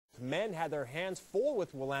men had their hands full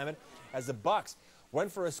with Willamette as the Bucks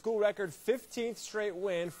went for a school record 15th straight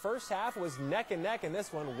win. First half was neck and neck in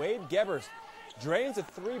this one. Wade Gebbers drains a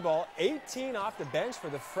three ball, 18 off the bench for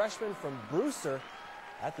the freshman from Brewster.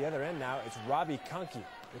 At the other end now, it's Robbie Kunke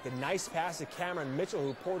with a nice pass to Cameron Mitchell,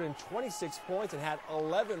 who poured in 26 points and had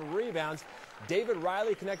 11 rebounds. David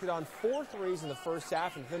Riley connected on 4 threes in the first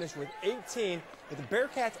half and finished with 18. But the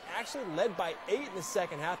Bearcats actually led by 8 in the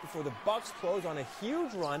second half before the Bucks closed on a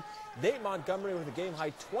huge run. Nate Montgomery with a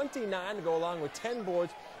game-high 29 to go along with 10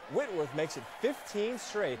 boards. Whitworth makes it 15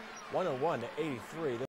 straight, 101-83.